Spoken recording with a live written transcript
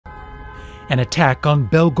an attack on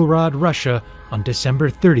Belgorod, Russia on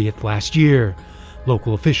December 30th last year.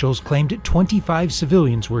 Local officials claimed 25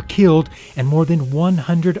 civilians were killed and more than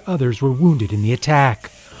 100 others were wounded in the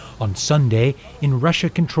attack. On Sunday, in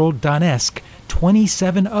Russia-controlled Donetsk,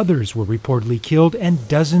 27 others were reportedly killed and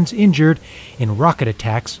dozens injured in rocket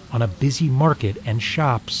attacks on a busy market and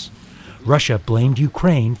shops. Russia blamed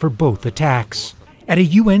Ukraine for both attacks. At a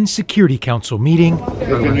UN Security Council meeting,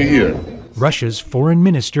 Russia's foreign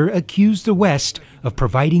minister accused the West of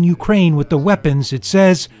providing Ukraine with the weapons it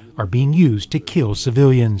says are being used to kill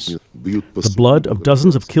civilians. The blood of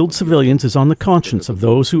dozens of killed civilians is on the conscience of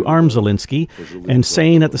those who arm Zelensky, and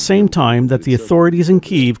saying at the same time that the authorities in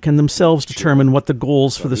Kyiv can themselves determine what the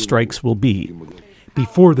goals for the strikes will be.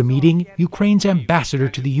 Before the meeting, Ukraine's ambassador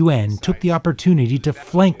to the UN took the opportunity to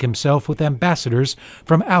flank himself with ambassadors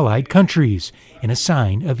from allied countries in a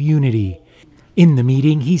sign of unity. In the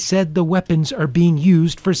meeting, he said the weapons are being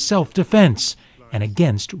used for self-defense and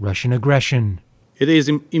against Russian aggression. It is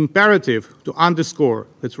imperative to underscore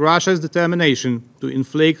that Russia's determination to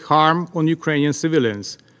inflict harm on Ukrainian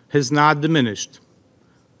civilians has not diminished.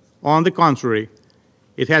 On the contrary,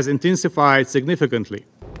 it has intensified significantly.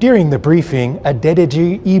 During the briefing,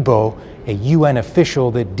 Adedeji Ibo, a UN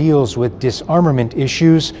official that deals with disarmament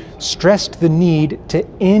issues, stressed the need to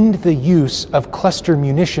end the use of cluster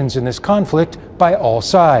munitions in this conflict by all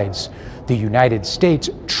sides. The United States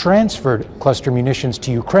transferred cluster munitions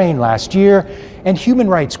to Ukraine last year, and human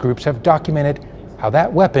rights groups have documented how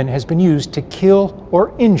that weapon has been used to kill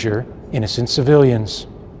or injure innocent civilians.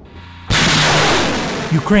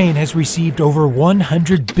 Ukraine has received over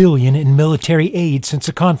 $100 billion in military aid since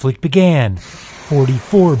the conflict began,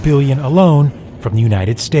 $44 billion alone from the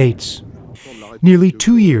United States. Nearly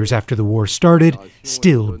 2 years after the war started,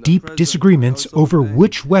 still deep disagreements over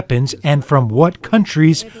which weapons and from what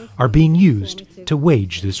countries are being used to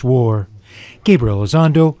wage this war. Gabriel,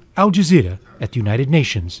 Elizondo, Al Jazeera at the United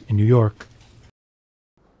Nations in New York.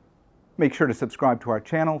 Make sure to subscribe to our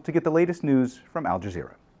channel to get the latest news from Al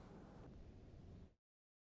Jazeera.